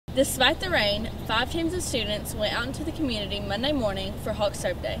Despite the rain, 5 teams of students went out into the community Monday morning for Hawk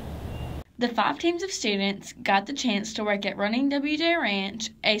Serve Day. The 5 teams of students got the chance to work at Running WJ Ranch,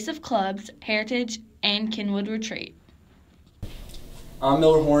 Ace of Clubs, Heritage, and Kenwood Retreat. I'm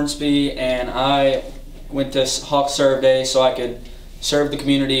Miller Hornsby, and I went to Hawk Serve Day so I could serve the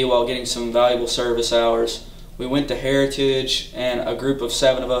community while getting some valuable service hours. We went to Heritage, and a group of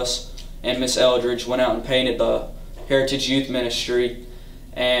 7 of us and Miss Eldridge went out and painted the Heritage Youth Ministry,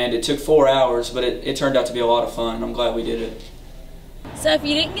 and it took 4 hours, but it turned out to be a lot of fun. I'm glad we did it. So if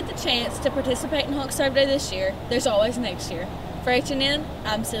you didn't get the chance to participate in Hawk Serve Day this year, there's always next year. For HNN,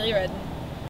 I'm Celia Redden.